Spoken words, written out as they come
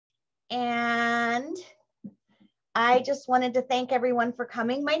and I just wanted to thank everyone for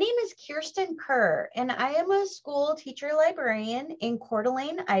coming. My name is Kiersten Kerr, and I am a school teacher librarian in Coeur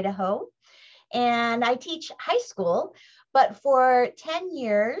d'Alene, Idaho, and I teach high school. But for 10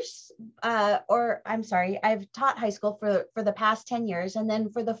 years, I've taught high school for the past 10 years. And then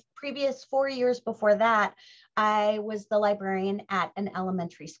for the previous 4 years before that, I was the librarian at an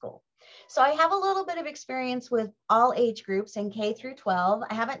elementary school. So I have a little bit of experience with all age groups in K through 12.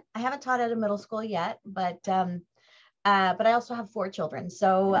 I haven't taught at a middle school yet, but I also have 4 children.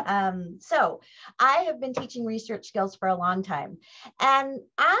 So I have been teaching research skills for a long time. And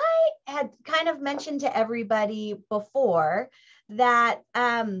I had kind of mentioned to everybody before that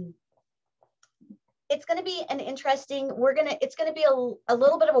it's going to be an interesting, it's going to be a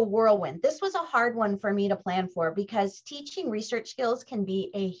little bit of a whirlwind. This was a hard one for me to plan for because teaching research skills can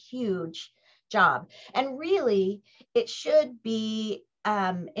be a huge job. And really, it should be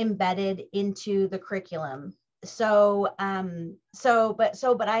embedded into the curriculum. But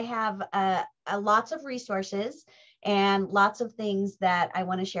I have lots of resources and lots of things that I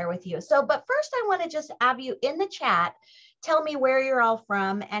want to share with you. But first I want to just have you in the chat tell me where you're all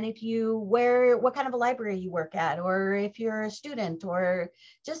from, and what kind of a library you work at, or if you're a student, or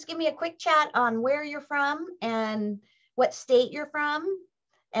just give me a quick chat on where you're from and what state you're from.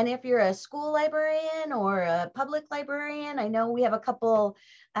 And if you're a school librarian or a public librarian, I know we have a couple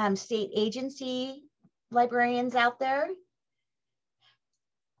state agency librarians out there.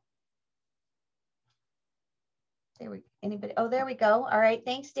 Anybody? Oh, there we go. All right,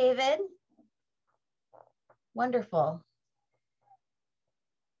 thanks, David. Wonderful.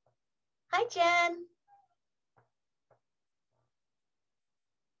 Hi, Jen.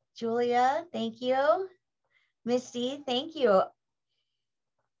 Julia, thank you. Misty, thank you.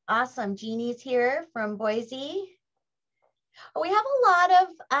 Awesome. Jeannie's here from Boise. We have a lot of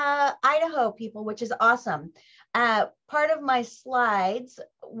Idaho people, which is awesome. Part of my slides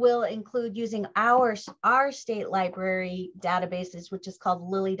will include using our state library databases, which is called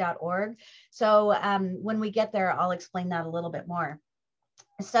lily.org. So when we get there, I'll explain that a little bit more.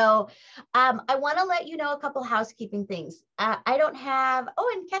 So I want to let you know a couple housekeeping things. I don't have,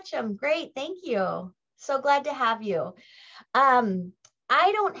 and Ketchum, great, thank you. So glad to have you. I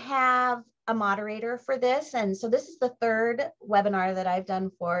don't have a moderator for this. And so this is the 3rd webinar that I've done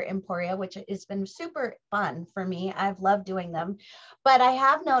for Emporia, which has been super fun for me. I've loved doing them, but I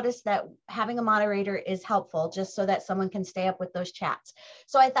have noticed that having a moderator is helpful just so that someone can stay up with those chats.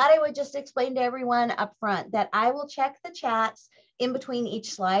 So I thought I would just explain to everyone up front that I will check the chats in between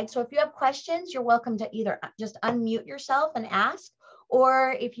each slide. So if you have questions, you're welcome to either just unmute yourself and ask,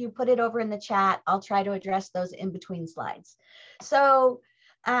 or if you put it over in the chat, I'll try to address those in between slides. So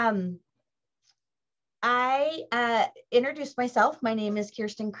I introduced myself. My name is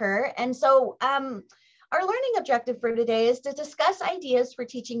Kiersten Kerr. And so our learning objective for today is to discuss ideas for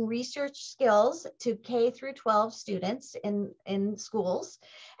teaching research skills to K through 12 students in schools.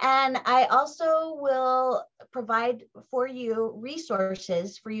 And I also will provide for you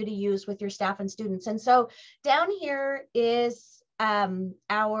resources for you to use with your staff and students. And so down here is the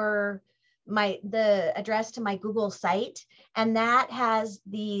address to my Google site, and that has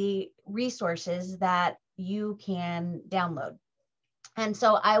the resources that you can download. And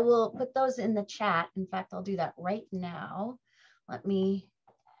so I will put those in the chat. In fact, I'll do that right now. Let me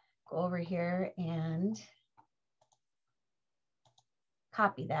go over here and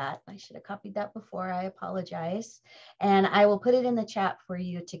copy that. I should have copied that before. I apologize. And I will put it in the chat for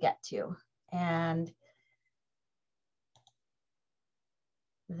you to get to. And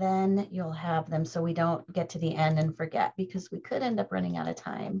then you'll have them so we don't get to the end and forget, because we could end up running out of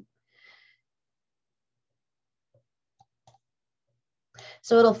time.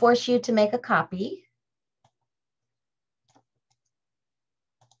 So it'll force you to make a copy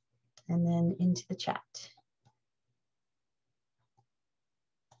and then into the chat.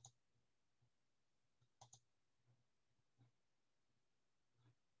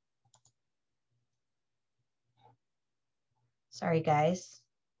 Sorry, guys.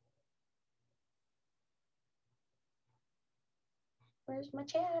 Where's my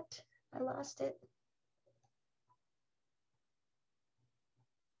chat? I lost it.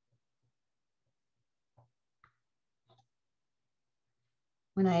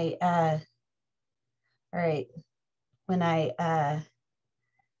 When I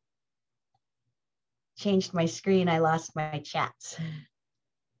changed my screen, I lost my chats.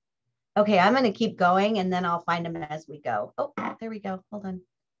 Okay, I'm going to keep going and then I'll find them as we go. Oh, there we go. Hold on.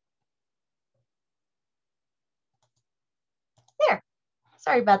 There.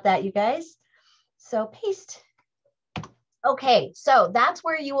 Sorry about that, you guys. So paste. Okay, so that's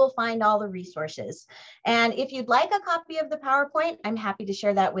where you will find all the resources. And if you'd like a copy of the PowerPoint, I'm happy to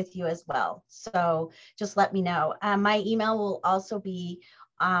share that with you as well. So just let me know. My email will also be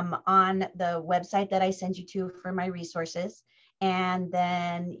on the website that I send you to for my resources. And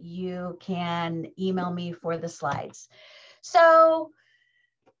then you can email me for the slides. So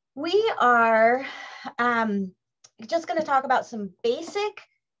we are just going to talk about some basic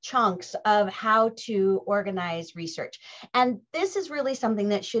chunks of how to organize research. And this is really something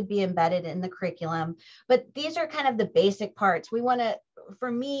that should be embedded in the curriculum, but these are kind of the basic parts. We want to,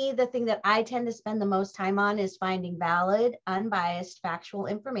 for me, the thing that I tend to spend the most time on is finding valid, unbiased, factual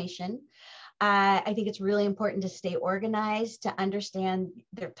information. I think it's really important to stay organized, to understand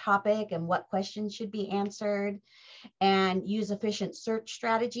their topic and what questions should be answered, and use efficient search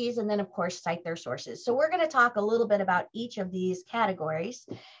strategies, and then of course cite their sources. So we're going to talk a little bit about each of these categories.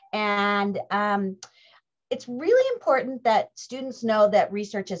 And it's really important that students know that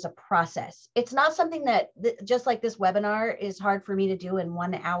research is a process. It's not something that, just like this webinar, is hard for me to do in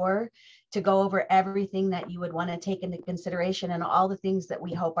 1 hour, to go over everything that you would want to take into consideration and all the things that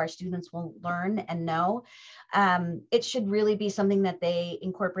we hope our students will learn and know. It should really be something that they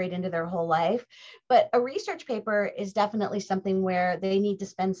incorporate into their whole life. But a research paper is definitely something where they need to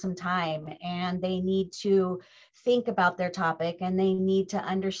spend some time, and they need to think about their topic, and they need to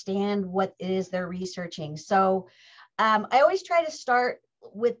understand what it is they're researching. So I always try to start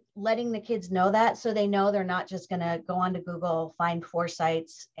with letting the kids know that, so they know they're not just going to go onto Google, find 4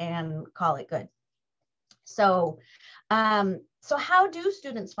 sites and call it good. So how do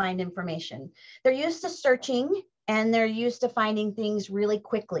students find information? They're used to searching, and they're used to finding things really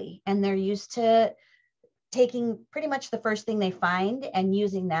quickly, and they're used to taking pretty much the first thing they find and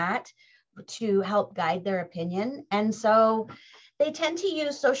using that to help guide their opinion. And so they tend to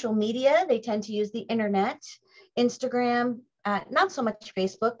use social media. They tend to use the internet, Instagram, not so much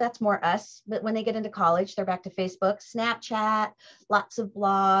Facebook, that's more us, but when they get into college, they're back to Facebook, Snapchat, lots of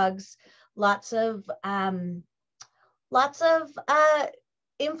blogs, lots of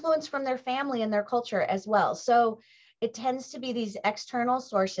influence from their family and their culture as well. So it tends to be these external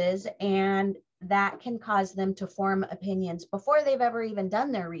sources, and that can cause them to form opinions before they've ever even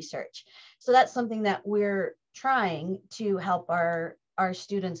done their research. So that's something that we're trying to help our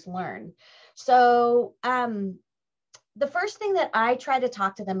students learn. So the first thing that I try to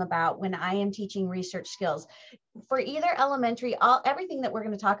talk to them about when I am teaching research skills for either elementary, everything that we're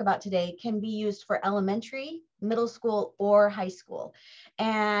going to talk about today can be used for elementary, middle school, or high school.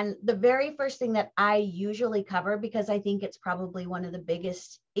 And the very first thing that I usually cover, because I think it's probably one of the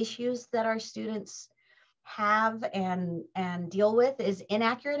biggest issues that our students have and deal with, is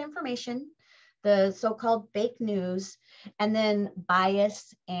inaccurate information, the so-called fake news, and then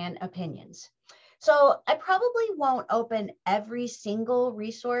bias and opinions. So I probably won't open every single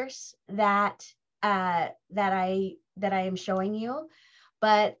resource that I am showing you,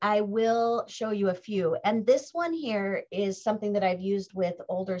 but I will show you a few. And this one here is something that I've used with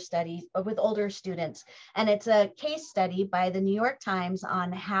older students. And it's a case study by the New York Times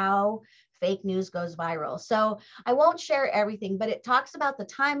on how fake news goes viral. So I won't share everything, but it talks about the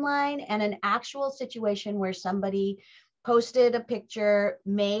timeline and an actual situation where somebody posted a picture,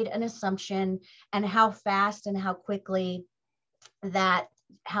 made an assumption, and how fast and quickly that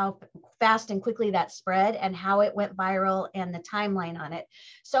spread, and how it went viral, and the timeline on it.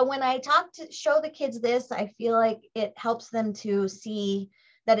 So when I show the kids this, I feel like it helps them to see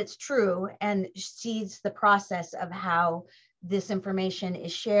that it's true, and sees the process of how this information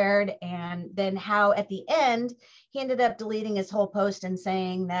is shared, and then how at the end he ended up deleting his whole post and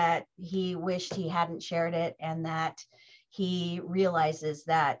saying that he wished he hadn't shared it, and that he realizes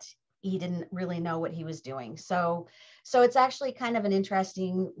that he didn't really know what he was doing. So it's actually kind of an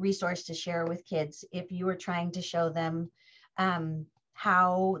interesting resource to share with kids if you were trying to show them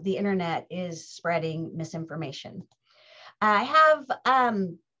how the internet is spreading misinformation. I have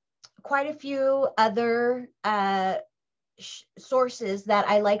quite a few other sources that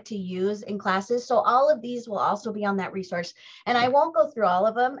I like to use in classes. So all of these will also be on that resource, and I won't go through all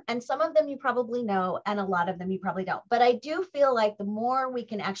of them. And some of them you probably know, and a lot of them you probably don't. But I do feel like the more we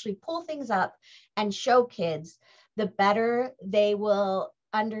can actually pull things up and show kids, the better they will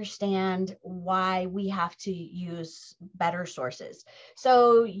understand why we have to use better sources.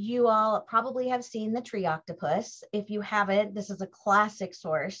 So you all probably have seen the tree octopus. If you haven't, this is a classic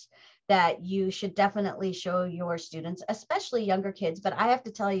source that you should definitely show your students, especially younger kids. But I have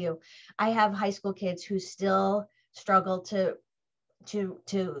to tell you, I have high school kids who still struggle to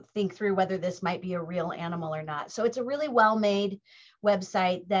think through whether this might be a real animal or not. So it's a really well-made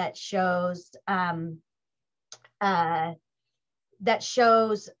website that shows that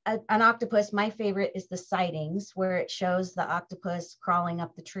shows an octopus. My favorite is the sightings, where it shows the octopus crawling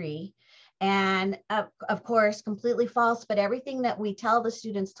up the tree. And of course, completely false, but everything that we tell the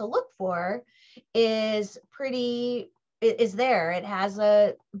students to look for is there. It has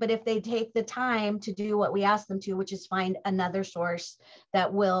but if they take the time to do what we ask them to, which is find another source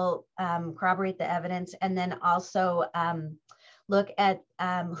that will corroborate the evidence, and then also look at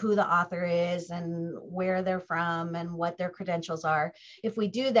who the author is and where they're from and what their credentials are. If we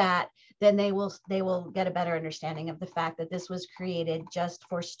do that, then they will get a better understanding of the fact that this was created just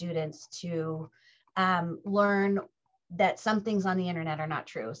for students to learn that some things on the internet are not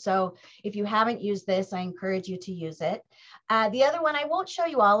true. So if you haven't used this, I encourage you to use it. The other one, I won't show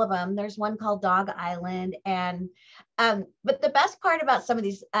you all of them. There's one called Dog Island. And but the best part about some of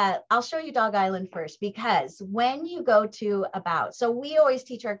these, I'll show you Dog Island first, because when you go to about, so we always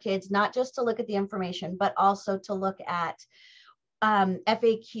teach our kids not just to look at the information, but also to look at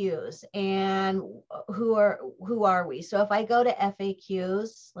FAQs and who are we. So if I go to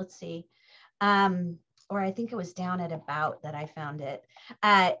FAQs, let's see, or I think it was down at about that I found it.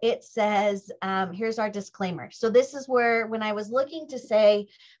 It says, here's our disclaimer. So this is where, when I was looking to say,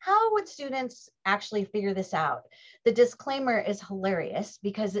 how would students actually figure this out? The disclaimer is hilarious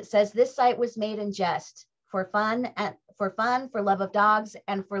because it says this site was made in jest, for fun, for love of dogs,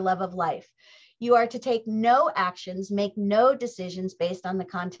 and for love of life. You are to take no actions, make no decisions based on the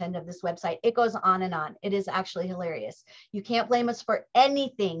content of this website. It goes on and on. It is actually hilarious. You can't blame us for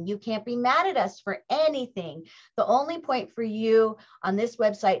anything. You can't be mad at us for anything. The only point for you on this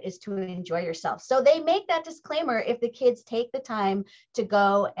website is to enjoy yourself. So they make that disclaimer if the kids take the time to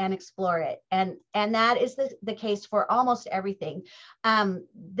go and explore it. And that is the case for almost everything.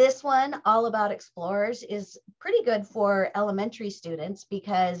 This one, All About Explorers, is pretty good for elementary students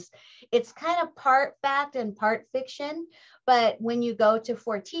because it's kind of part fact and part fiction. But when you go to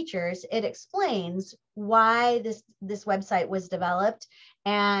For Teachers, it explains why this website was developed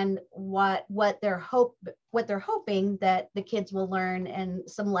and what they're hoping that the kids will learn, and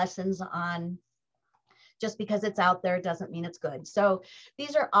some lessons on. Just because it's out there doesn't mean it's good. So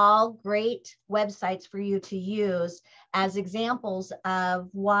these are all great websites for you to use as examples of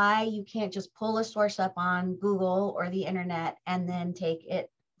why you can't just pull a source up on Google or the internet and then take it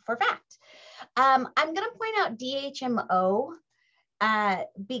for fact. I'm going to point out DHMO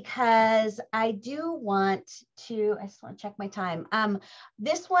because I do want to, I just want to check my time.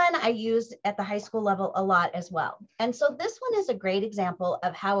 This one I use at the high school level a lot as well. And so this one is a great example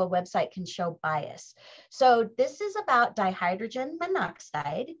of how a website can show bias. So this is about dihydrogen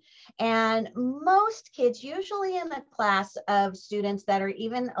monoxide. And most kids, usually in a class of students that are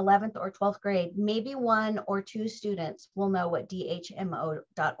even 11th or 12th grade, maybe 1 or 2 students will know what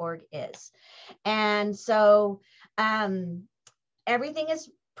DHMO.org is. And so, everything is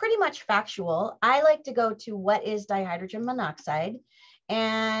pretty much factual. I like to go to what is dihydrogen monoxide,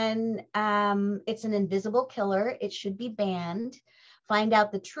 and it's an invisible killer. It should be banned. Find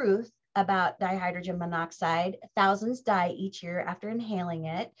out the truth about dihydrogen monoxide. Thousands die each year after inhaling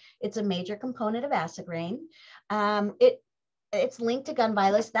it. It's a major component of acid rain. It's linked to gun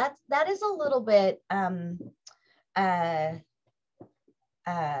violence. That is a little bit.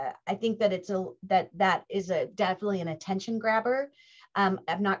 I think that that is definitely an attention grabber. I'm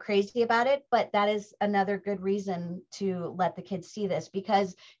not crazy about it, but that is another good reason to let the kids see this,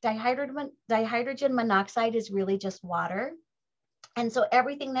 because dihydrogen monoxide is really just water. And so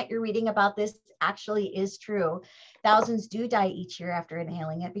everything that you're reading about this actually is true. Thousands do die each year after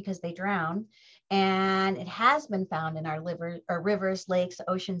inhaling it because they drown. And it has been found in our rivers, lakes,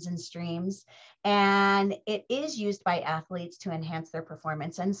 oceans, and streams. And it is used by athletes to enhance their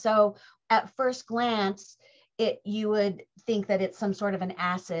performance. And so at first glance, you would think that it's some sort of an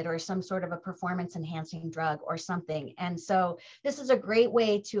acid or some sort of a performance enhancing drug or something. And so this is a great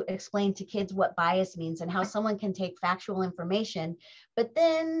way to explain to kids what bias means and how someone can take factual information, but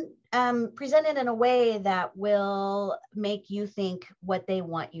then present it in a way that will make you think what they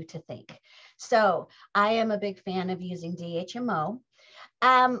want you to think. So I am a big fan of using DHMO.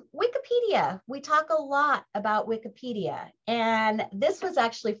 Wikipedia, we talk a lot about Wikipedia, and this was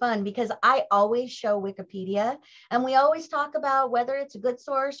actually fun because I always show Wikipedia, and we always talk about whether it's a good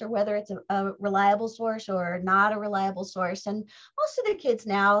source or whether it's a reliable source or not a reliable source. And most of the kids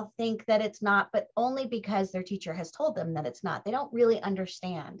now think that it's not, but only because their teacher has told them that it's not. They don't really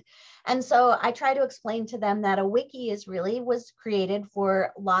understand. And so I try to explain to them that a wiki was created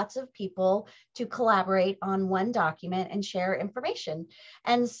for lots of people to collaborate on one document and share information.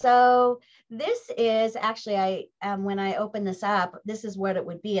 And so this is actually, when I open this up, this is what it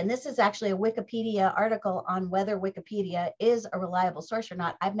would be. And this is actually a Wikipedia article on whether Wikipedia is a reliable source or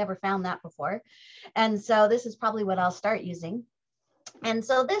not. I've never found that before. And so this is probably what I'll start using. And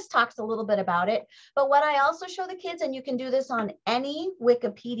so this talks a little bit about it, but what I also show the kids, and you can do this on any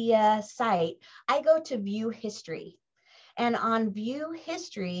Wikipedia site, I go to view history. And on view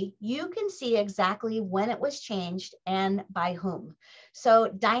history, you can see exactly when it was changed and by whom. So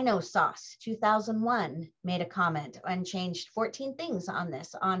Dino Sauce 2001 made a comment and changed 14 things on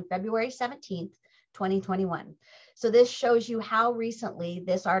this on February 17th, 2021. So this shows you how recently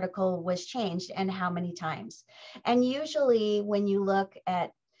this article was changed and how many times. And usually when you look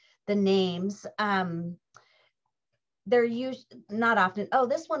at the names, they're used not often. Oh,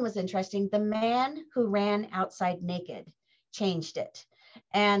 this one was interesting. The man who ran outside naked changed it.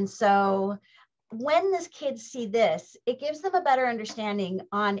 And so when the kids see this, it gives them a better understanding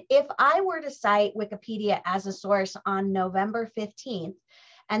on if I were to cite Wikipedia as a source on November 15th,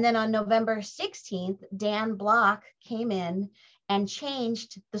 and then on November 16th, Dan Block came in and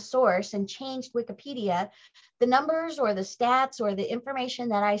changed the source and changed Wikipedia, the numbers or the stats or the information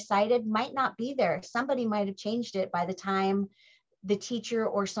that I cited might not be there. Somebody might have changed it by the time the teacher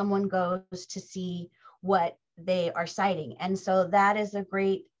or someone goes to see what they are citing. And so that is a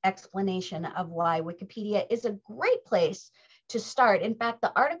great explanation of why Wikipedia is a great place to start. In fact,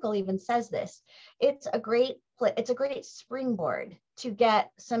 the article even says this. It's a great springboard to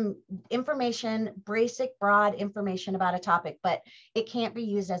get some information, basic, broad information about a topic, but it can't be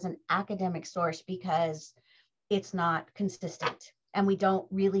used as an academic source because it's not consistent. And we don't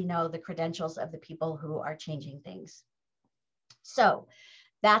really know the credentials of the people who are changing things. So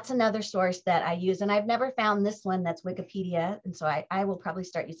that's another source that I use. And I've never found this one that's Wikipedia. And so I will probably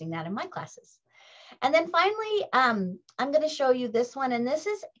start using that in my classes. And then finally, I'm going to show you this one. And this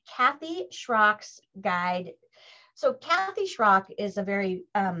is Kathy Schrock's guide. So Kathy Schrock is a very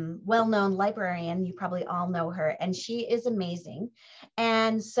well-known librarian. You probably all know her, and she is amazing.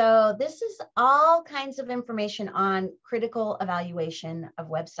 And so this is all kinds of information on critical evaluation of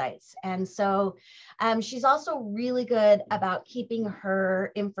websites. And so she's also really good about keeping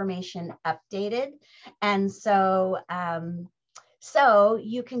her information updated. And so so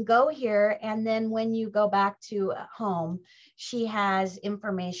you can go here, and then when you go back to home, she has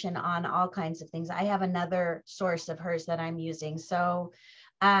information on all kinds of things. I have another source of hers that I'm using. So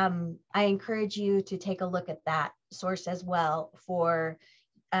I encourage you to take a look at that source as well for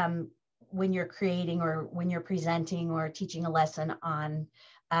when you're creating or when you're presenting or teaching a lesson on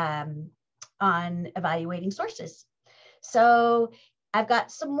evaluating sources. So I've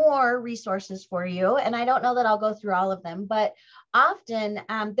got some more resources for you, and I don't know that I'll go through all of them, but often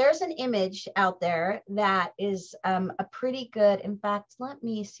there's an image out there that is a pretty good, in fact, let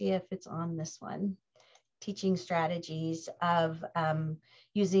me see if it's on this one, teaching strategies of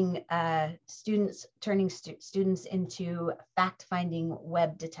using students, turning students into fact-finding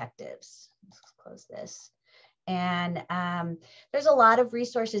web detectives. Let's close this. And there's a lot of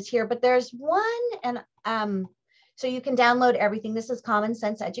resources here, but there's one, and so you can download everything. This is Common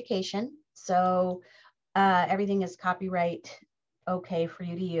Sense Education. So everything is copyright okay for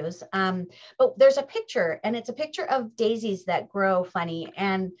you to use. But there's a picture, and it's a picture of daisies that grow funny.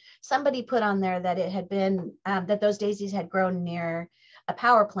 And somebody put on there that it had been, that those daisies had grown near a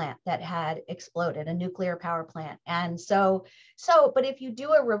power plant that had exploded, a nuclear power plant. And but if you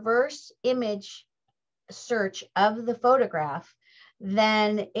do a reverse image search of the photograph,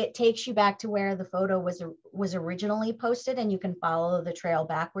 then it takes you back to where the photo was originally posted, and you can follow the trail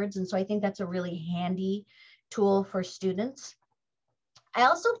backwards. And so I think that's a really handy tool for students. I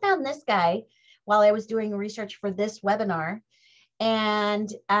also found this guy while I was doing research for this webinar,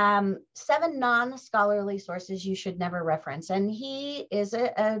 and 7 non-scholarly sources you should never reference. And he is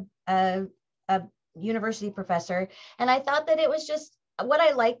a university professor. And I thought that it was just, what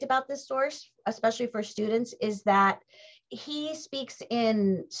I liked about this source, especially for students, is that he speaks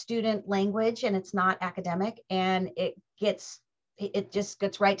in student language and it's not academic, and it just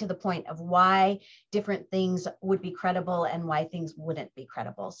gets right to the point of why different things would be credible and why things wouldn't be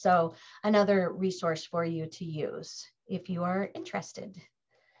credible. So another resource for you to use if you are interested.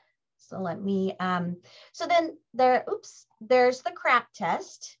 So let me, so then there's the crack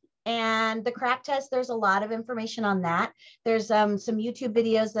test. And the crack test, there's a lot of information on that. There's some YouTube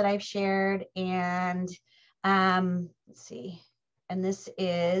videos that I've shared, and let's see, and this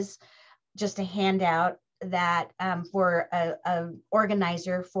is just a handout that for a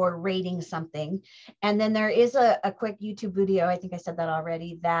organizer for rating something. And then there is a quick YouTube video, I think I said that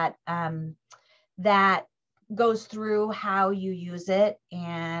already, that that goes through how you use it.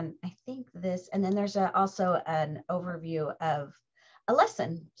 And I think this, and then there's also an overview of a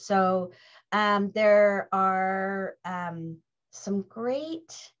lesson. So there are some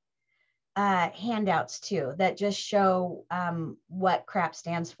great handouts too that just show what CRAP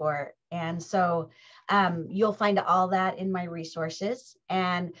stands for. And so you'll find all that in my resources.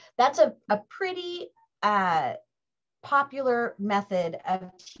 And that's a pretty popular method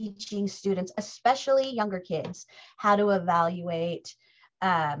of teaching students, especially younger kids, how to evaluate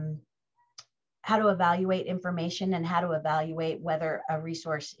information and how to evaluate whether a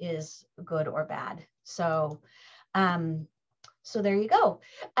resource is good or bad. So so there you go.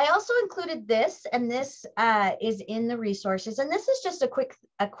 I also included this, and this is in the resources. And this is just a quick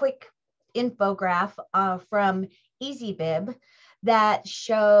infograph from EasyBib that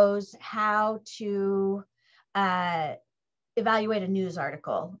shows how to evaluate a news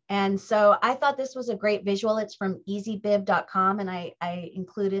article. And so I thought this was a great visual. It's from easybib.com, and I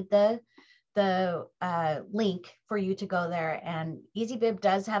included the link for you to go there. And EasyBib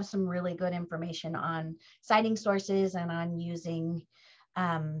does have some really good information on citing sources and on using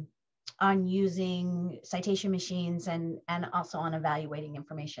citation machines and also on evaluating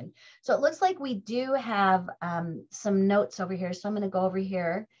information. So it looks like we do have some notes over here. So I'm going to go over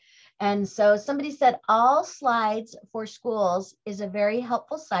here. And so somebody said, All Slides for Schools is a very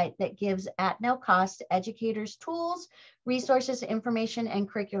helpful site that gives at no cost educators tools, resources, information, and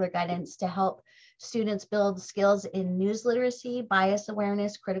curricular guidance to help students build skills in news literacy, bias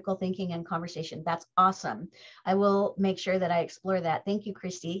awareness, critical thinking, and conversation. That's awesome. I will make sure that I explore that. Thank you,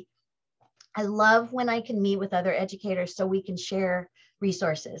 Christy. I love when I can meet with other educators so we can share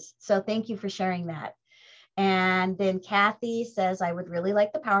resources. So thank you for sharing that. And then Kathy says, I would really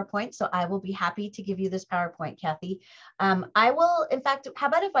like the PowerPoint, so I will be happy to give you this PowerPoint, Kathy. I will, in fact, how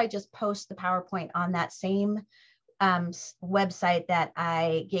about if I just post the PowerPoint on that same website that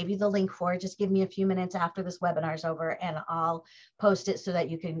I gave you the link for? Just give me a few minutes after this webinar is over and I'll post it so that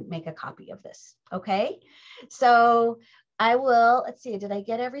you can make a copy of this, okay? So I will, let's see, did I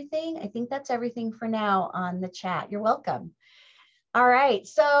get everything? I think that's everything for now on the chat. You're welcome. All right,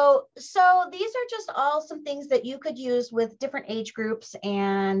 so these are just all some things that you could use with different age groups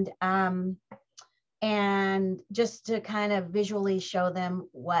and just to kind of visually show them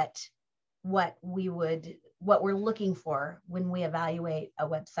what we're looking for when we evaluate a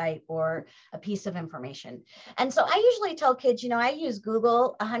website or a piece of information. And so I usually tell kids, you know, I use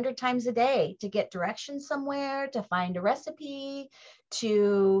Google 100 times a day to get directions somewhere, to find a recipe,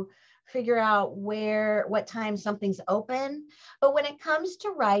 to figure out what time something's open. But when it comes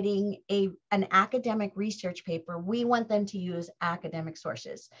to writing an academic research paper, we want them to use academic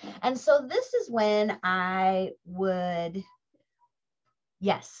sources. And so this is when I would,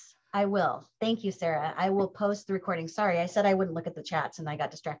 yes, I will. Thank you, Sarah. I will post the recording. Sorry, I said I wouldn't look at the chats and I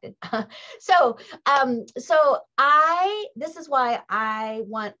got distracted. This is why I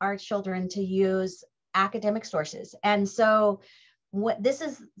want our children to use academic sources. And so this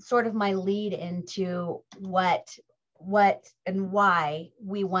is sort of my lead into what and why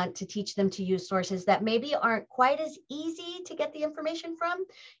we want to teach them to use sources that maybe aren't quite as easy to get the information from,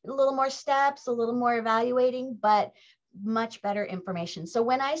 a little more steps, a little more evaluating, but much better information. So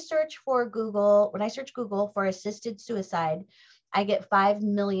when I search Google for assisted suicide, I get 5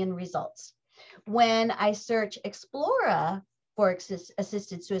 million results. When I search Explora for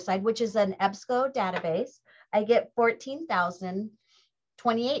assisted suicide, which is an EBSCO database, I get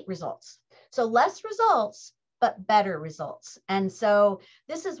 14,028 results. So less results, but better results. And so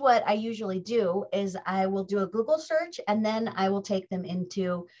this is what I usually do is I will do a Google search and then I will take them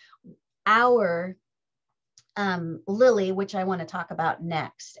into our Lily, which I want to talk about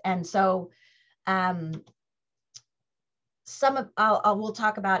next. And so we'll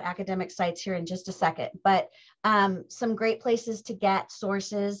talk about academic sites here in just a second, but some great places to get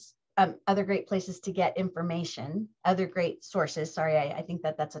sources, other great places to get information, other great sources. Sorry, I think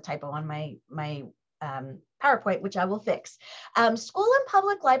that's a typo on my PowerPoint, which I will fix. School and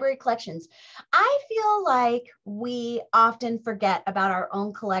public library collections. I feel like we often forget about our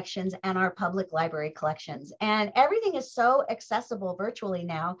own collections and our public library collections. And everything is so accessible virtually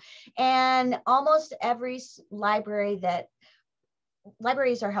now. And almost every libraries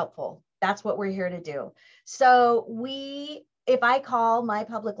are helpful. That's what we're here to do. So if I call my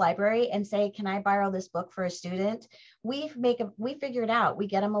public library and say, can I borrow this book for a student? We figure it out. We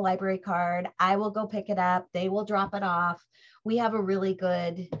get them a library card. I will go pick it up. They will drop it off. We have a really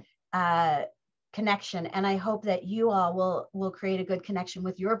good connection. And I hope that you all will create a good connection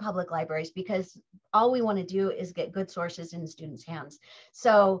with your public libraries, because all we want to do is get good sources in students' hands.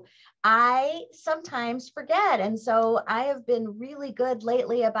 So I sometimes forget. And so I have been really good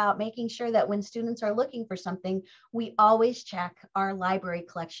lately about making sure that when students are looking for something, we always check our library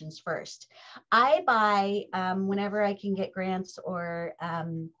collections first. I buy, whenever I can get grants or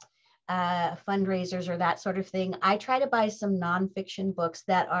fundraisers or that sort of thing, I try to buy some nonfiction books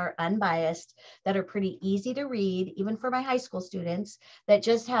that are unbiased, that are pretty easy to read, even for my high school students, that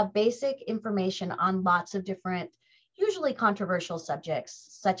just have basic information on lots of different, usually controversial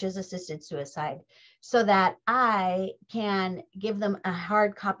subjects, such as assisted suicide, so that I can give them a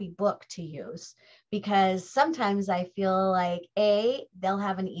hard copy book to use. Because sometimes I feel like, A, they'll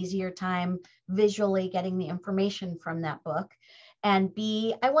have an easier time visually getting the information from that book. And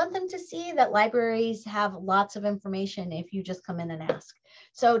B, I want them to see that libraries have lots of information if you just come in and ask.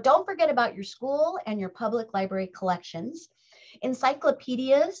 So don't forget about your school and your public library collections.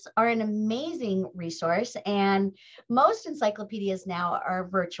 Encyclopedias are an amazing resource, and most encyclopedias now are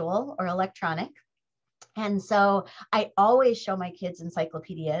virtual or electronic. And so I always show my kids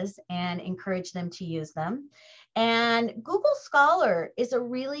encyclopedias and encourage them to use them. And Google Scholar is a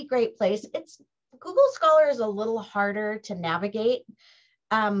really great place. Google Scholar is a little harder to navigate,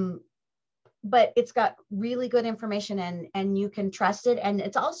 but it's got really good information, and you can trust it. And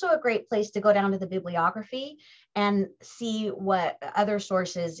it's also a great place to go down to the bibliography and see what other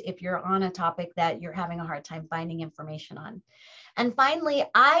sources, if you're on a topic that you're having a hard time finding information on. And finally,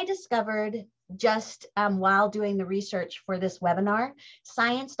 I discovered just while doing the research for this webinar,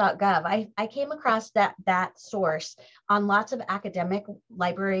 science.gov. I came across that source on lots of academic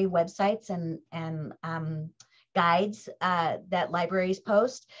library websites and guides that libraries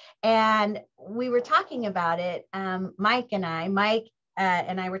post. And we were talking about it, Mike and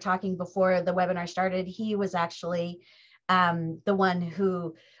I were talking before the webinar started. He was actually the one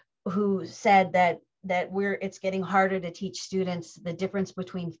who said that it's getting harder to teach students the difference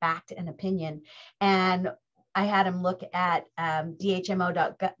between fact and opinion. And I had him look at dhmo.org,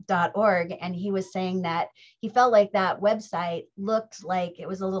 and he was saying that he felt like that website looked like it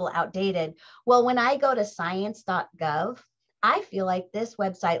was a little outdated. Well, when I go to science.gov, I feel like this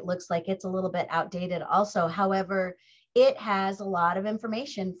website looks like it's a little bit outdated also. However, it has a lot of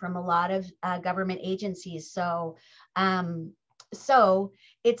information from a lot of government agencies. So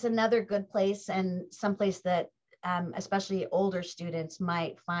it's another good place, and someplace that especially older students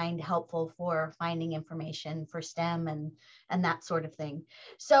might find helpful for finding information for STEM and that sort of thing.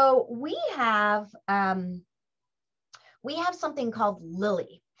 So we have something called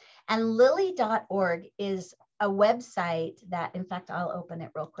Lily, and lily.org is a website that, in fact, I'll open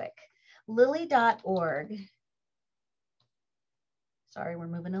it real quick. Lily.org. Sorry, we're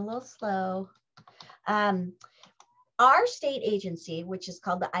moving a little slow. Our state agency, which is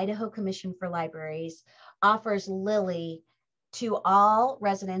called the Idaho Commission for Libraries, offers Lily to all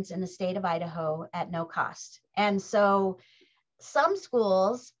residents in the state of Idaho at no cost. And so some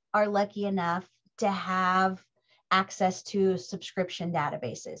schools are lucky enough to have access to subscription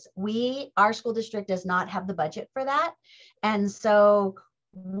databases. Our school district does not have the budget for that. And so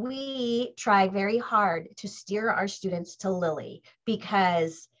we try very hard to steer our students to Lily,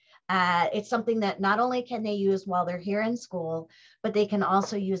 because it's something that not only can they use while they're here in school, but they can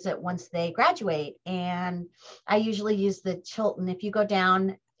also use it once they graduate. And I usually use the Chilton. If you go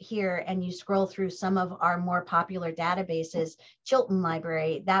down here and you scroll through some of our more popular databases, Chilton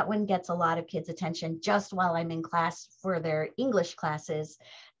Library, that one gets a lot of kids' attention just while I'm in class for their English classes,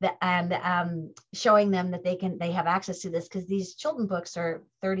 and showing them that they have access to this, because these Chilton books are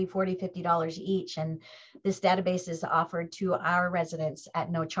 $30, $40, $50 each, and this database is offered to our residents at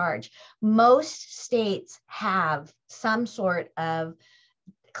no charge. Most states have some sort of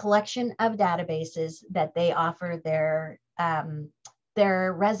collection of databases that they offer their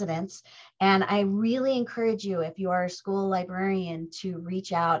residents. And I really encourage you, if you are a school librarian, to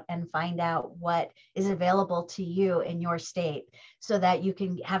reach out and find out what is available to you in your state, so that you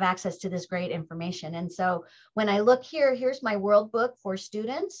can have access to this great information. And so when I look here, here's my World Book for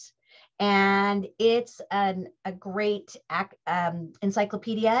students. And it's a great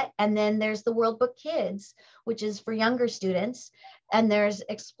encyclopedia. And then there's the World Book Kids, which is for younger students. And there's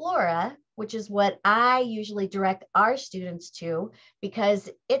Explora, which is what I usually direct our students to, because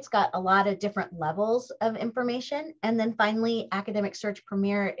it's got a lot of different levels of information. And then finally, Academic Search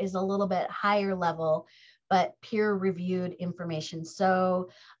Premier is a little bit higher level, but peer-reviewed information. So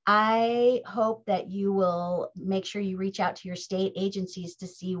I hope that you will make sure you reach out to your state agencies to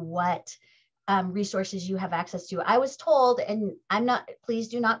see what resources you have access to. I was told, and I'm not, please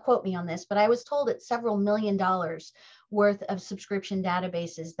do not quote me on this, but I was told it's several $1 million worth of subscription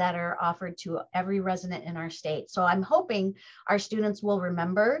databases that are offered to every resident in our state. So I'm hoping our students will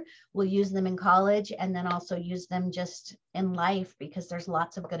remember, will use them in college, and then also use them just in life, because there's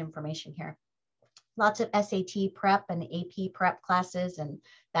lots of good information here. Lots of SAT prep and AP prep classes and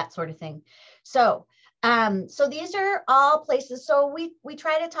that sort of thing. So so these are all places. So we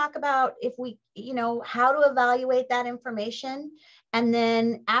try to talk about, if we, you know, how to evaluate that information. And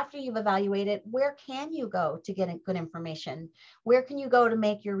then after you've evaluated, where can you go to get good information? Where can you go to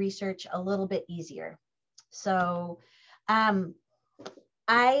make your research a little bit easier? So I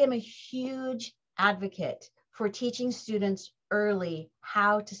am a huge advocate for teaching students early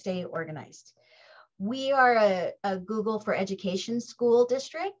how to stay organized. We are a Google for Education school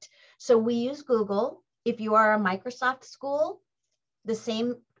district. So we use Google. If you are a Microsoft school, the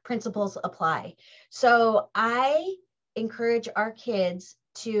same principles apply. So I encourage our kids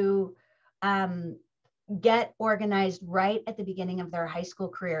to get organized right at the beginning of their high school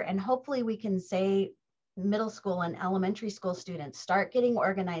career. And hopefully we can say middle school and elementary school students, start getting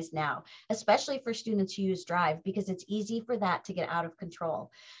organized now, especially for students who use Drive, because it's easy for that to get out of control.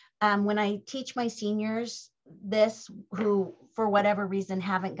 When I teach my seniors this, who for whatever reason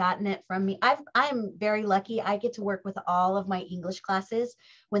haven't gotten it from me, I'm very lucky. I get to work with all of my English classes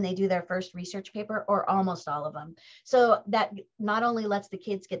when they do their first research paper, or almost all of them. So that not only lets the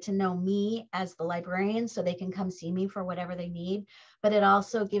kids get to know me as the librarian so they can come see me for whatever they need, but it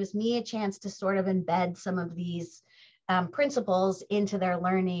also gives me a chance to sort of embed some of these principles into their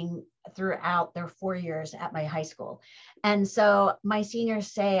learning throughout their 4 years at my high school. And so my seniors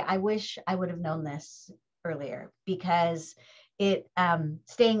say, I wish I would have known this earlier, because it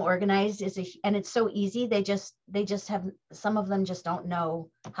staying organized is and it's so easy. They just have, some of them just don't know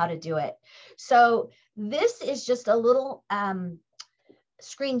how to do it. So this is just a little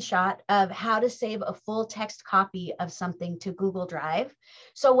screenshot of how to save a full text copy of something to Google Drive.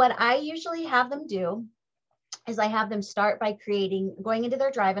 So what I usually have them do is I have them start by going into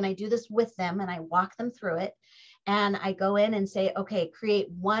their Drive, and I do this with them and I walk them through it. And I go in and say, okay, create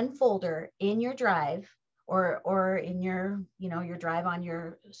one folder in your Drive, or in your, you know, your Drive on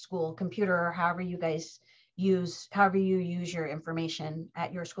your school computer, or however you use your information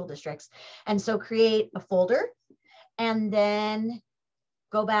at your school districts. And so create a folder, and then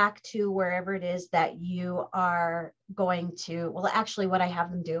go back to wherever it is that you are going to, well, actually what I have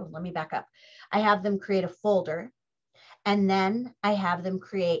them do, let me back up. I have them create a folder, and then I have them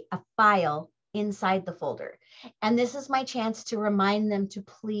create a file inside the folder. And this is my chance to remind them to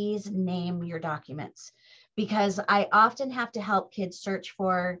please name your documents, because I often have to help kids search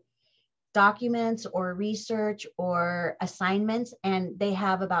for documents or research or assignments, and they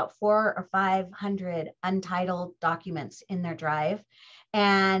have about 400 or 500 untitled documents in their Drive.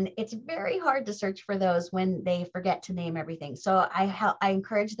 And it's very hard to search for those when they forget to name everything. So I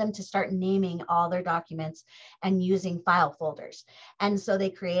encourage them to start naming all their documents and using file folders. And so they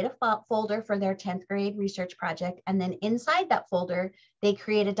create a folder for their 10th grade research project. And then inside that folder, they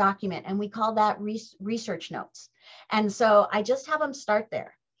create a document, and we call that research notes. And so I just have them start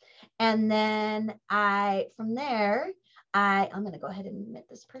there. And then from there, I'm going to go ahead and admit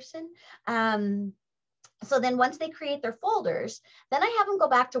this person. So then once they create their folders, then I have them go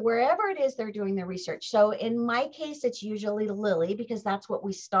back to wherever it is they're doing their research. So in my case, it's usually Lily, because that's what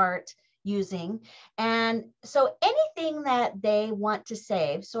we start using. And so anything that they want to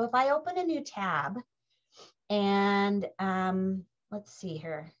save. So if I open a new tab, and let's see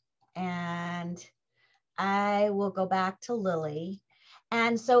here, and I will go back to Lily.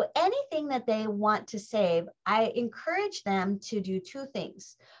 And so anything that they want to save, I encourage them to do two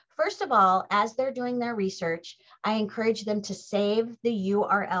things. First of all, as they're doing their research, I encourage them to save the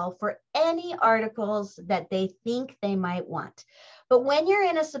URL for any articles that they think they might want. But when you're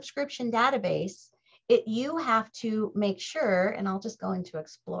in a subscription database, you have to make sure, and I'll just go into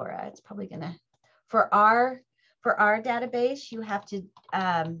Explorer. It's probably gonna, for our database, you have to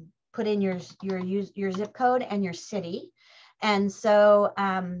put in your zip code and your city. And so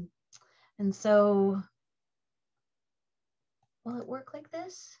will it work like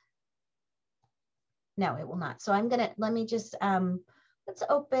this? No, it will not. So let me just, let's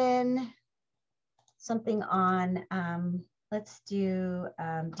open something on, let's do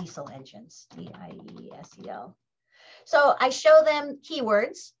diesel engines, D-I-E-S-E-L. So I show them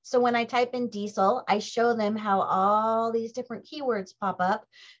keywords. So when I type in diesel, I show them how all these different keywords pop up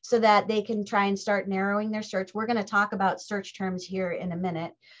so that they can try and start narrowing their search. We're going to talk about search terms here in a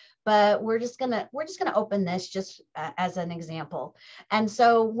minute. but we're just gonna open this just as an example. And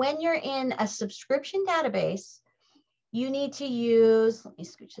so when you're in a subscription database, you need to use, let me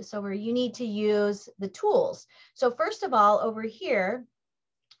scooch this over, you need to use the tools. So first of all, over here,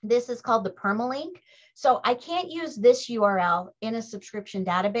 this is called the permalink. So I can't use this URL in a subscription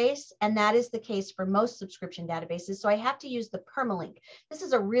database, and that is the case for most subscription databases. So I have to use the permalink. This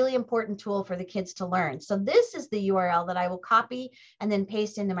is a really important tool for the kids to learn. So this is the URL that I will copy and then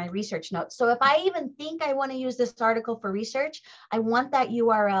paste into my research notes. So if I even think I want to use this article for research, I want that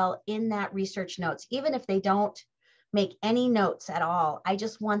URL in that research notes, even if they don't make any notes at all. I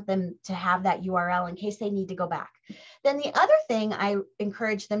just want them to have that URL in case they need to go back. Then the other thing I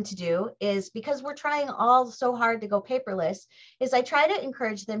encourage them to do is, because we're trying all so hard to go paperless, is I try to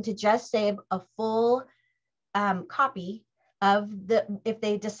encourage them to just save a full copy of if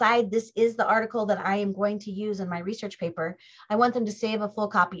they decide this is the article that I am going to use in my research paper, I want them to save a full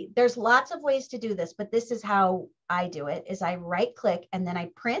copy. There's lots of ways to do this, but this is how I do it, is I right click and then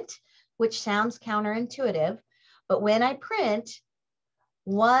I print, which sounds counterintuitive. But when I print,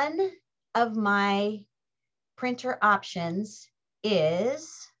 one of my printer options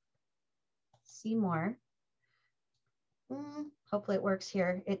is, see more. Hopefully it works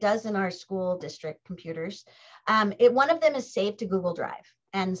here. It does in our school district computers. One of them is saved to Google Drive.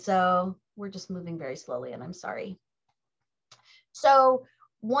 And so we're just moving very slowly, and I'm sorry. So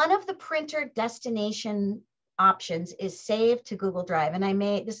one of the printer destination options is saved to Google Drive. And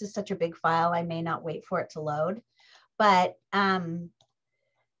this is such a big file, I may not wait for it to load. But down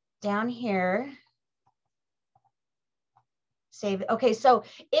here, save. Okay, so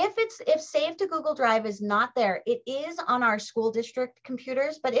if save to Google Drive is not there, it is on our school district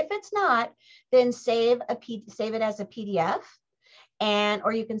computers. But if it's not, then save it as a PDF,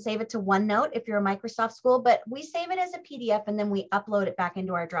 or you can save it to OneNote if you're a Microsoft school. But we save it as a PDF and then we upload it back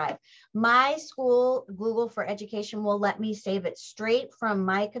into our drive. My school, Google for Education, will let me save it straight from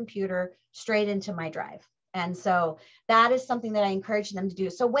my computer straight into my drive. And so that is something that I encourage them to do.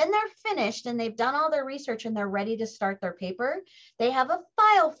 So when they're finished and they've done all their research and they're ready to start their paper, they have a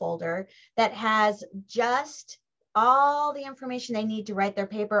file folder that has just all the information they need to write their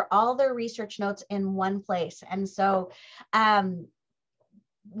paper, all their research notes in one place. And so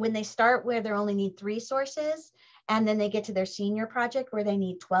when they start where they only need 3 sources, and then they get to their senior project where they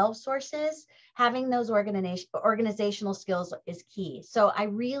need 12 sources, having those organizational skills is key. So I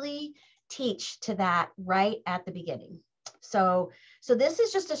really teach to that right at the beginning. So this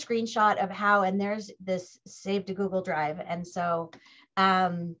is just a screenshot of how, and there's this save to Google Drive. And so,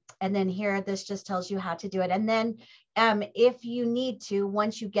 and then here, this just tells you how to do it. And then if you need to,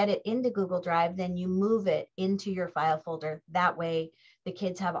 once you get it into Google Drive, then you move it into your file folder. That way the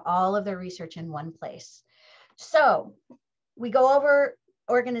kids have all of their research in one place. So we go over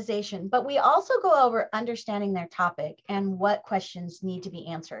organization, but we also go over understanding their topic and what questions need to be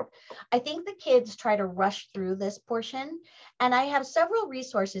answered. I think the kids try to rush through this portion, and I have several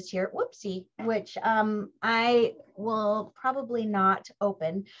resources here, whoopsie, which I will probably not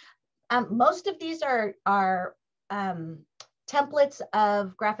open. Most of these are templates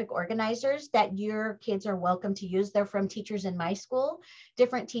of graphic organizers that your kids are welcome to use. They're from teachers in my school,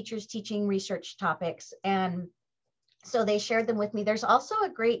 different teachers teaching research topics, and so they shared them with me. There's also a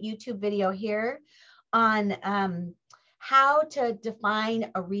great YouTube video here on how to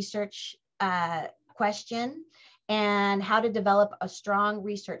define a research question and how to develop a strong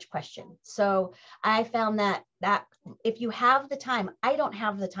research question. So I found that if you have the time, I don't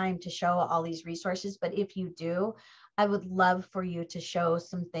have the time to show all these resources, but if you do, I would love for you to show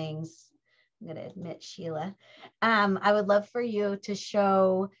some things. I'm going to admit, Sheila, I would love for you to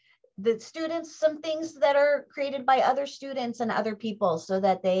show the students some things that are created by other students and other people, so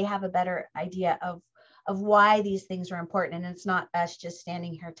that they have a better idea of why these things are important, and it's not us just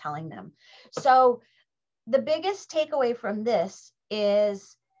standing here telling them. So the biggest takeaway from this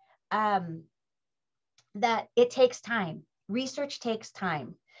is that it takes time. Research takes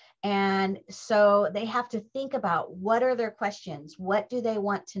time. And so they have to think about, what are their questions? What do they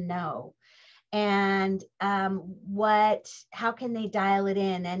want to know? And how can they dial it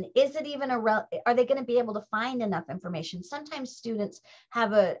in? And is it even are they going to be able to find enough information? Sometimes students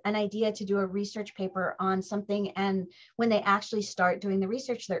have an idea to do a research paper on something, and when they actually start doing the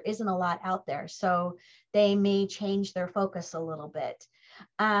research, there isn't a lot out there. So they may change their focus a little bit.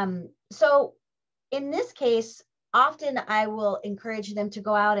 So in this case, often I will encourage them to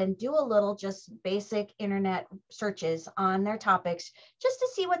go out and do a little just basic internet searches on their topics, just to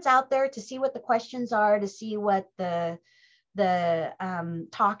see what's out there, to see what the questions are, to see what the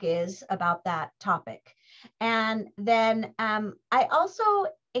talk is about that topic. And then I also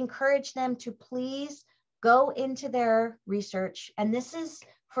encourage them to please go into their research. And this is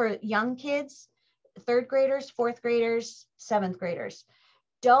for young kids, 3rd graders, 4th graders, 7th graders.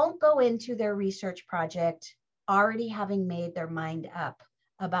 Don't go into their research project already having made their mind up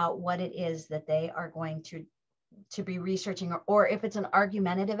about what it is that they are going to be researching, or if it's an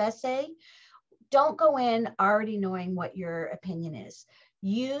argumentative essay, don't go in already knowing what your opinion is.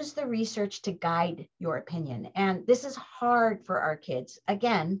 Use the research to guide your opinion. And this is hard for our kids,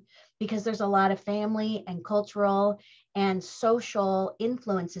 again, because there's a lot of family and cultural and social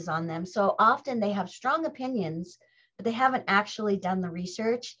influences on them. So often they have strong opinions, but they haven't actually done the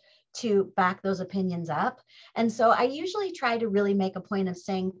research to back those opinions up. And so I usually try to really make a point of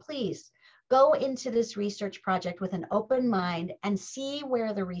saying, please go into this research project with an open mind and see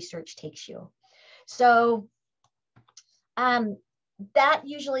where the research takes you. So that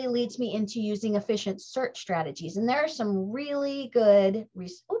usually leads me into using efficient search strategies. And there are some really good,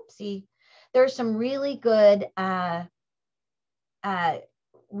 there are some really good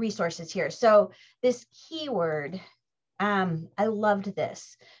resources here. So this keyword, I loved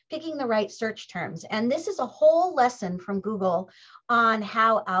this, picking the right search terms. And this is a whole lesson from Google on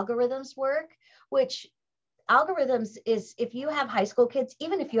how algorithms work, which algorithms is, if you have high school kids,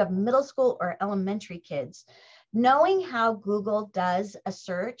 even if you have middle school or elementary kids, knowing how Google does a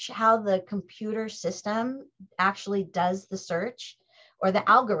search, how the computer system actually does the search, or the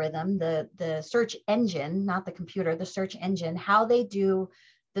algorithm, the search engine, not the computer, the search engine, how they do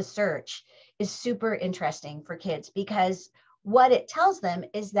the search is super interesting for kids, because what it tells them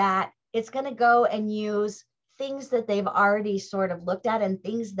is that it's going to go and use things that they've already sort of looked at and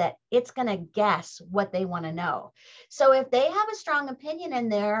things that it's going to guess what they want to know. So if they have a strong opinion in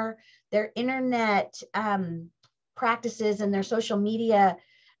their internet practices and their social media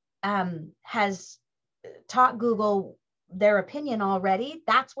has taught Google their opinion already,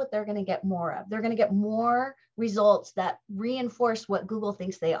 that's what they're going to get more of. They're going to get more results that reinforce what Google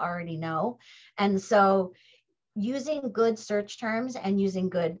thinks they already know. And so using good search terms and using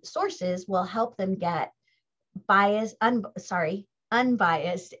good sources will help them get unbiased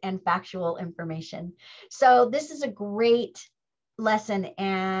and factual information. So this is a great lesson,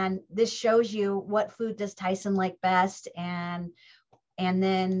 and this shows you what food does Tyson like best, and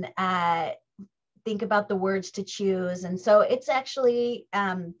then think about the words to choose. And so it's actually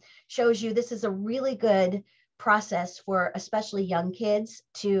shows you this is a really good process for especially young kids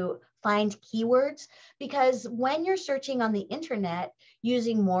to find keywords, because when you're searching on the internet,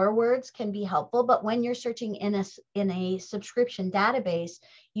 using more words can be helpful, but when you're searching in a subscription database,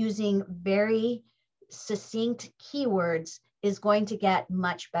 using very succinct keywords is going to get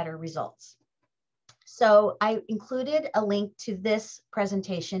much better results. So I included a link to this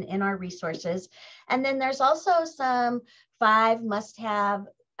presentation in our resources. And then there's also some 5 must-have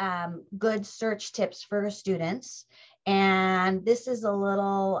good search tips for students. And this is a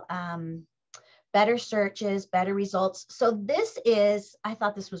little better searches, better results. So this is, I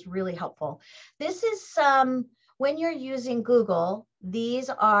thought this was really helpful. This is some, when you're using Google, these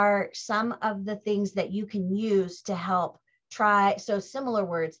are some of the things that you can use to help try. So similar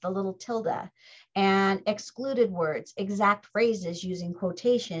words, the little tilde, and excluded words, exact phrases using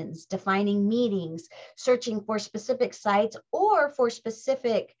quotations, defining meanings, searching for specific sites or for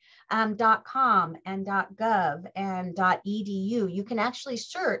specific .com and .gov and .edu. You can actually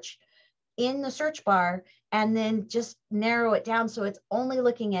search in the search bar and then just narrow it down so it's only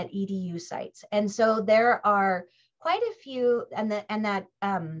looking at edu sites. And so there are quite a few, and that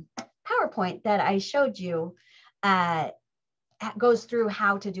PowerPoint that I showed you goes through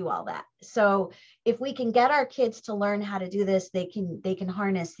how to do all that. So if we can get our kids to learn how to do this, they can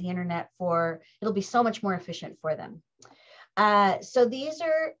harness the internet it'll be so much more efficient for them. So these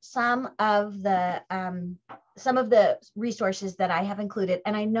are some of the resources that I have included.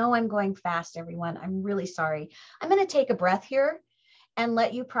 And I know I'm going fast, everyone. I'm really sorry. I'm going to take a breath here and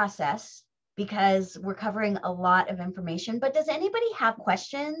let you process, because we're covering a lot of information. But does anybody have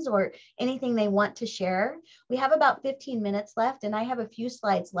questions or anything they want to share? We have about 15 minutes left, and I have a few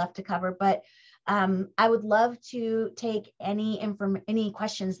slides left to cover, but I would love to take any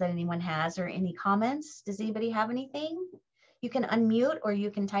questions that anyone has or any comments. Does anybody have anything? You can unmute or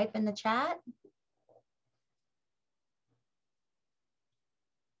you can type in the chat.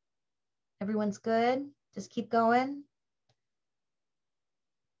 Everyone's good? Just keep going.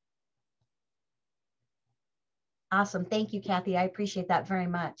 Awesome. Thank you, Kathy. I appreciate that very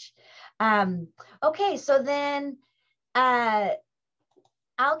much. Okay, so then I'll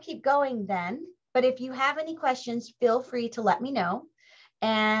keep going then. But if you have any questions, feel free to let me know.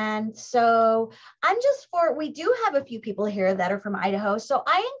 And so we do have a few people here that are from Idaho. So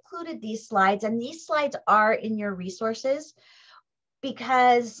I included these slides, and these slides are in your resources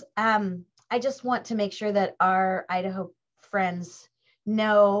because I just want to make sure that our Idaho friends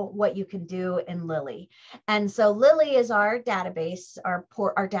know what you can do in Lily. And so Lily is our database, our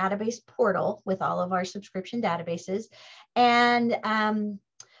database portal with all of our subscription databases. And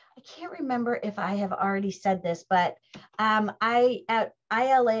I can't remember if I have already said this, but at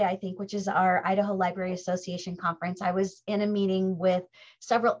ILA, I think, which is our Idaho Library Association conference, I was in a meeting with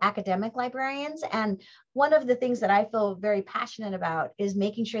several academic librarians. And one of the things that I feel very passionate about is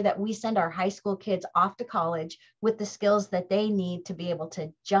making sure that we send our high school kids off to college with the skills that they need to be able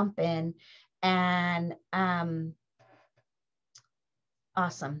to jump in. And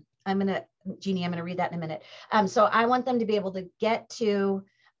awesome. Jeannie, I'm going to read that in a minute. So I want them to be able to get to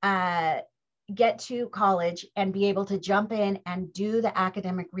college and be able to jump in and do the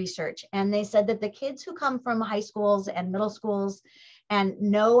academic research. And they said that the kids who come from high schools and middle schools and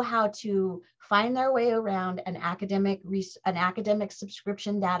know how to find their way around an academic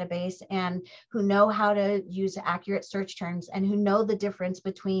subscription database, and who know how to use accurate search terms, and who know the difference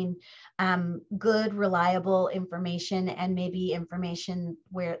between good, reliable information and maybe information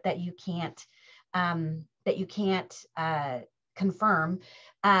that you can't confirm,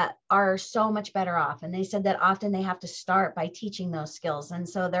 are so much better off. And they said that often they have to start by teaching those skills. And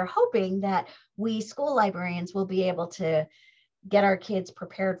so they're hoping that we school librarians will be able to get our kids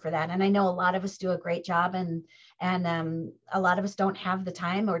prepared for that. And I know a lot of us do a great job, and a lot of us don't have the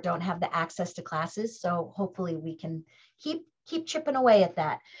time or don't have the access to classes. So hopefully we can keep chipping away at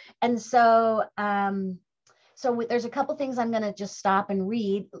that. And so there's a couple things I'm going to just stop and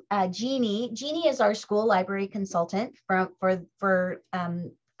read. Jeannie is our school library consultant for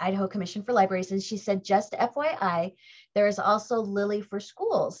Idaho Commission for Libraries. And she said, just FYI, there is also Lily for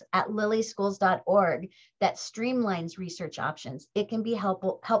Schools at lilyschools.org that streamlines research options. It can be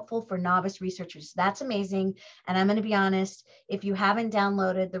helpful for novice researchers. That's amazing. And I'm going to be honest, if you haven't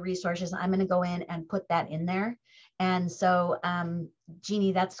downloaded the resources, I'm going to go in and put that in there. And so,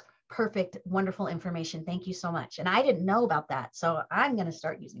 Jeannie, that's perfect, wonderful information. Thank you so much. And I didn't know about that, so I'm going to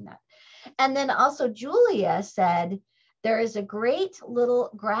start using that. And then also Julia said, there is a great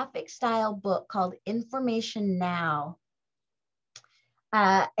little graphic style book called Information Now,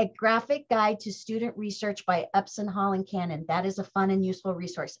 a graphic guide to student research by Upson, Hall, and Cannon. That is a fun and useful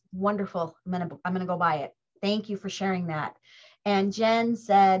resource. Wonderful. I'm gonna go buy it. Thank you for sharing that. And Jen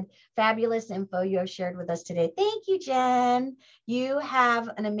said, fabulous info you have shared with us today. Thank you, Jen. You have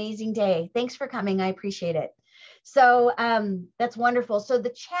an amazing day. Thanks for coming. I appreciate it. So that's wonderful. So the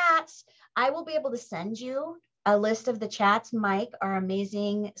chats, I will be able to send you a list of the chats. Mike, our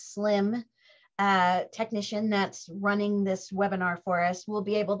amazing slim technician that's running this webinar for us, will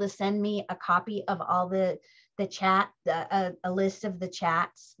be able to send me a copy of all the chat, a list of the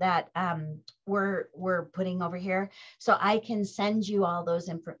chats that we're putting over here. So I can send you all those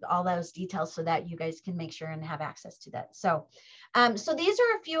details so that you guys can make sure and have access to that. So so these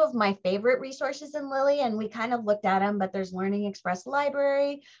are a few of my favorite resources in Lily, and we kind of looked at them, but there's Learning Express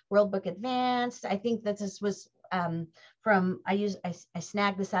Library, World Book Advanced. I think that this was I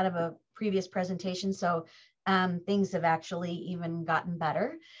snagged this out of a previous presentation. So things have actually even gotten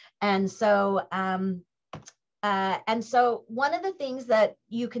better. And so one of the things that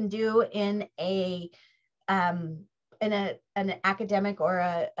you can do in an academic or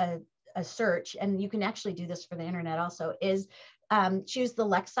a search, and you can actually do this for the internet also, is choose the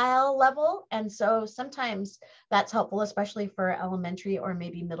Lexile level. And so sometimes that's helpful, especially for elementary or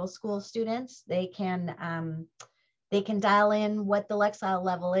maybe middle school students. They can dial in what the Lexile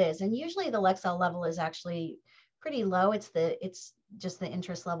level is. And usually the Lexile level is actually pretty low. It's just the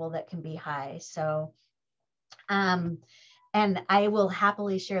interest level that can be high. So and I will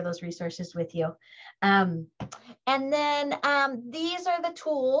happily share those resources with you. And then these are the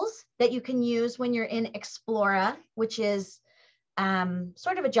tools that you can use when you're in Explora, which is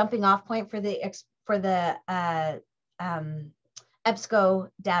sort of a jumping off point for the EBSCO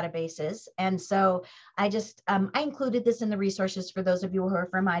databases. And so I included this in the resources for those of you who are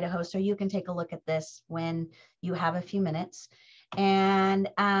from Idaho, so you can take a look at this when you have a few minutes. And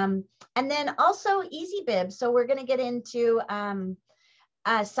then also EasyBib. So we're going to get into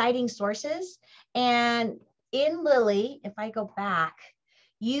citing sources. And in Lily, if I go back,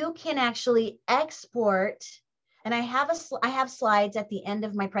 you can actually export. And I have slides at the end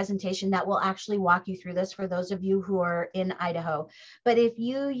of my presentation that will actually walk you through this for those of you who are in Idaho. But if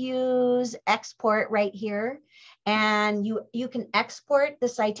you use export right here, and you can export the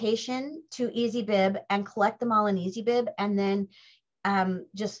citation to EasyBib and collect them all in EasyBib, and then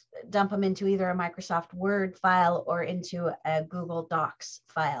just dump them into either a Microsoft Word file or into a Google Docs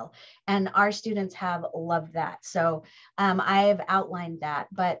file. And our students have loved that. So I've outlined that,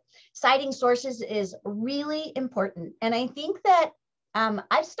 but citing sources is really important. And I think that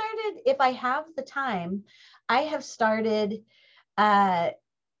I've started, if I have the time, I have started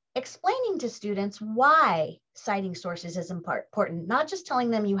explaining to students why citing sources is important, not just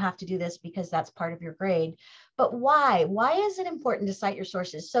telling them you have to do this because that's part of your grade, but why is it important to cite your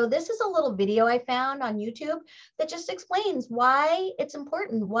sources? So this is a little video I found on YouTube that just explains why it's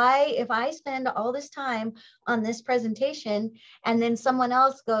important, why if I spend all this time on this presentation and then someone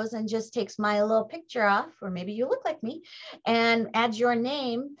else goes and just takes my little picture off, or maybe you look like me, and adds your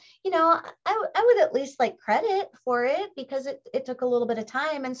name, you know, I would at least like credit for it because it took a little bit of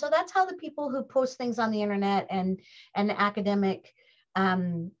time. And so that's how the people who post things on the internet and academic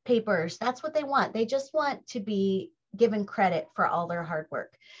papers, that's what they want. They just want to be given credit for all their hard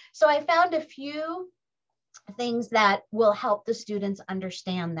work. So I found a few things that will help the students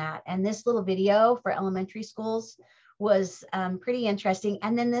understand that. And this little video for elementary schools was pretty interesting.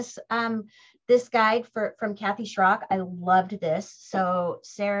 And then this guide from Kathy Schrock, I loved this. So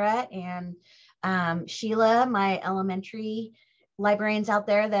Sarah and Sheila, my elementary librarians out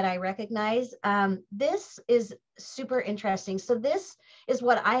there that I recognize, this is super interesting. So this is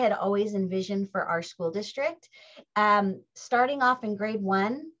what I had always envisioned for our school district. Starting off in grade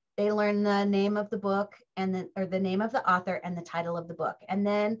 1, they learn the name of the book or the name of the author and the title of the book. And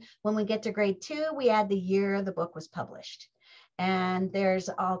then when we get to grade 2, we add the year the book was published. And there's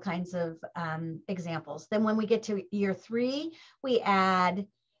all kinds of examples. Then when we get to year 3, we add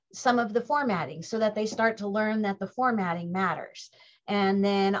some of the formatting so that they start to learn that the formatting matters. And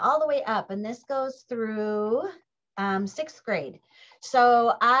then all the way up, and this goes through 6th grade.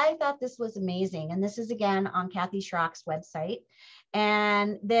 So I thought this was amazing. And this is again on Kathy Schrock's website.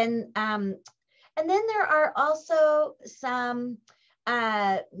 And then there are also some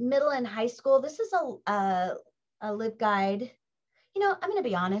middle and high school. This is a LibGuide. You know, I'm going to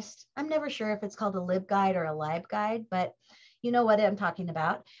be honest. I'm never sure if it's called a LibGuide or a LibGuide, but you know what I'm talking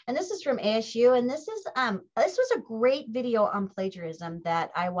about. And this is from ASU. And this was a great video on plagiarism that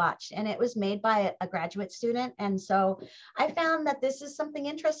I watched, and it was made by a graduate student. And so I found that this is something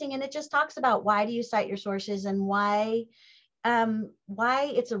interesting, and it just talks about why do you cite your sources and why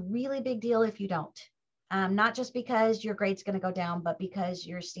it's a really big deal if you don't. Not just because your grade's going to go down, but because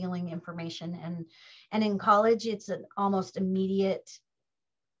you're stealing information. And in college, it's an almost immediate,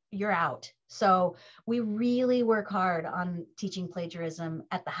 you're out. So we really work hard on teaching plagiarism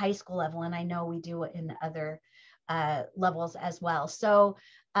at the high school level. And I know we do it in other levels as well. So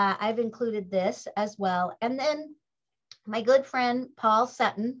I've included this as well. And then my good friend, Paul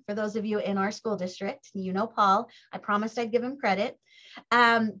Sutton, for those of you in our school district, you know Paul, I promised I'd give him credit.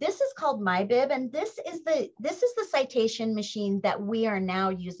 This is called MyBib, and this is the citation machine that we are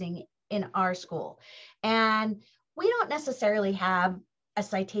now using in our school. And we don't necessarily have a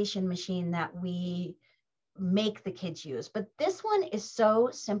citation machine that we make the kids use, but this one is so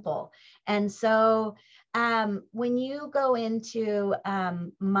simple. And so when you go into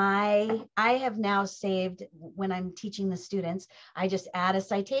I have now saved, when I'm teaching the students, I just add a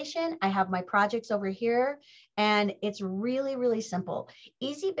citation. I have my projects over here, and it's really, really simple.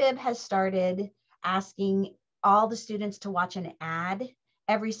 EasyBib has started asking all the students to watch an ad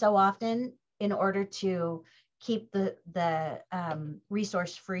every so often in order to keep the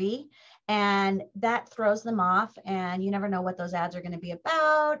resource free. And that throws them off, and you never know what those ads are going to be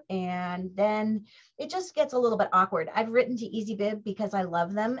about. And then it just gets a little bit awkward. I've written to EasyBib because I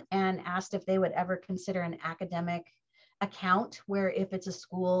love them and asked if they would ever consider an academic account where if it's a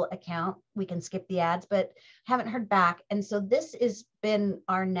school account, we can skip the ads, but haven't heard back. And so this has been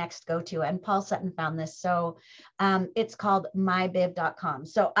our next go-to, and Paul Sutton found this. So it's called mybib.com.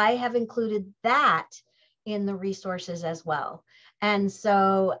 So I have included that in the resources as well. And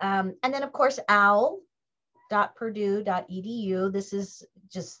so, and then of course, owl.purdue.edu. This is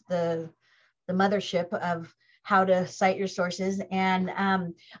just the mothership of how to cite your sources. And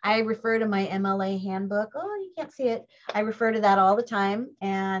I refer to my MLA handbook. Oh, you can't see it. I refer to that all the time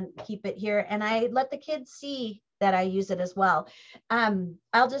and keep it here. And I let the kids see that I use it as well.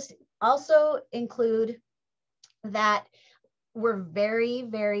 I'll just also include that we're very,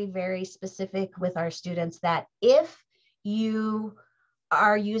 very, very specific with our students that if you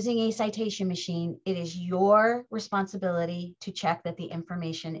are using a citation machine, it is your responsibility to check that the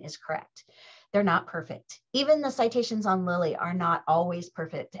information is correct. They're not perfect. Even the citations on Lily are not always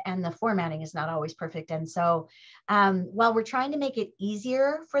perfect, and the formatting is not always perfect. And so while we're trying to make it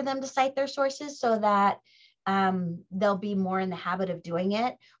easier for them to cite their sources so that they'll be more in the habit of doing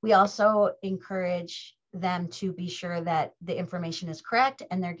it. We also encourage them to be sure that the information is correct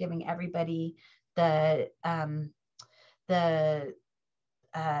and they're giving everybody the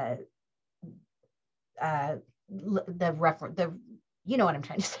you know what I'm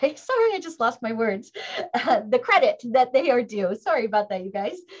trying to say. Sorry, I just lost my words. The credit that they are due. Sorry about that, you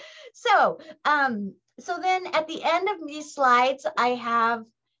guys. So, so then at the end of these slides, I have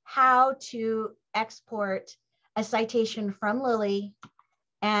how to export a citation from Lily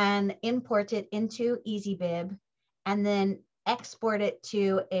and import it into EasyBib, and then export it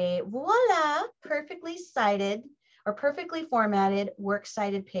to a voila, perfectly cited or perfectly formatted works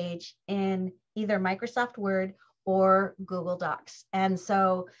cited page in either Microsoft Word or Google Docs. And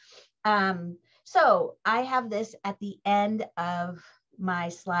so, so I have this at the end of my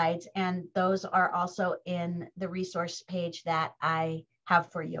slides, and those are also in the resource page that I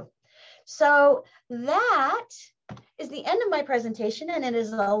have for you. So that is the end of my presentation, and it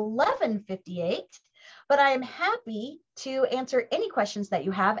is 11:58, but I am happy to answer any questions that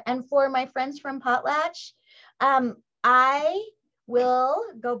you have. And for my friends from Potlatch, I will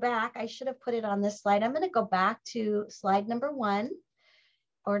go back. I should have put it on this slide. I'm going to go back to slide number 1,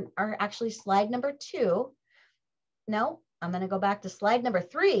 or actually slide number 2. No, I'm going to go back to slide number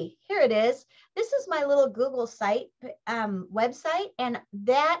 3. Here it is. This is my little Google site website, and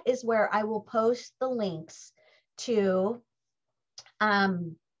that is where I will post the links to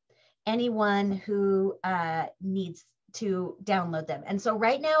anyone who needs to download them. And so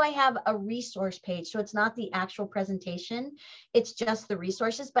right now I have a resource page. So it's not the actual presentation, it's just the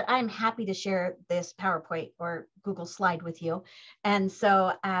resources, but I'm happy to share this PowerPoint or Google slide with you. And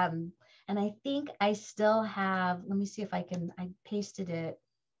so, and I think I still have, let me see if I pasted it.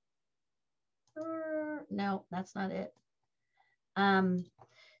 No, that's not it.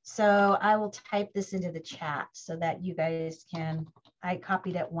 So I will type this into the chat so that you guys can, I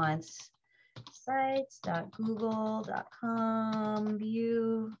copied it once. Sites.google.com,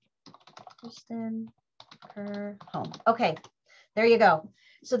 view, Kiersten Kerr home. Okay, there you go.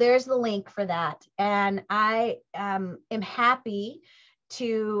 So there's the link for that. And I am happy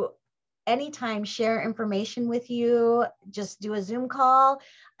to anytime share information with you, just do a Zoom call.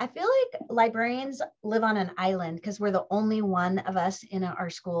 I feel like librarians live on an island because we're the only one of us in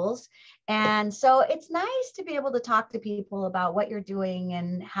our schools. And so it's nice to be able to talk to people about what you're doing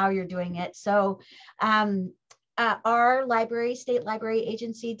and how you're doing it. So our library, state library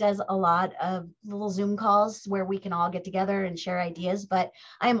agency, does a lot of little Zoom calls where we can all get together and share ideas, but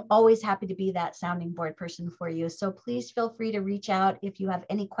I'm always happy to be that sounding board person for you. So please feel free to reach out if you have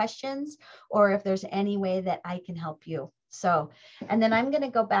any questions or if there's any way that I can help you. So, and then I'm going to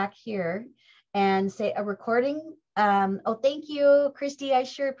go back here and say a recording. Oh, thank you, Christy. I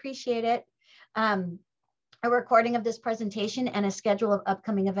sure appreciate it. A recording of this presentation and a schedule of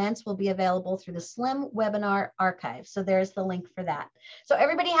upcoming events will be available through the SLIM webinar archive. So there's the link for that. So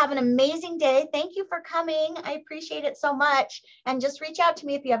everybody have an amazing day. Thank you for coming. I appreciate it so much. And just reach out to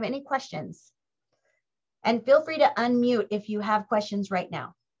me if you have any questions. And feel free to unmute if you have questions right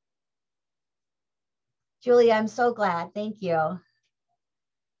now. Julie, I'm so glad. Thank you.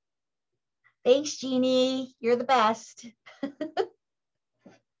 Thanks, Jeannie. You're the best.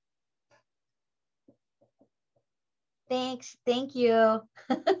 Thanks. Thank you. All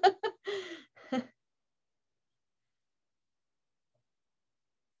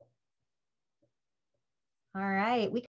right.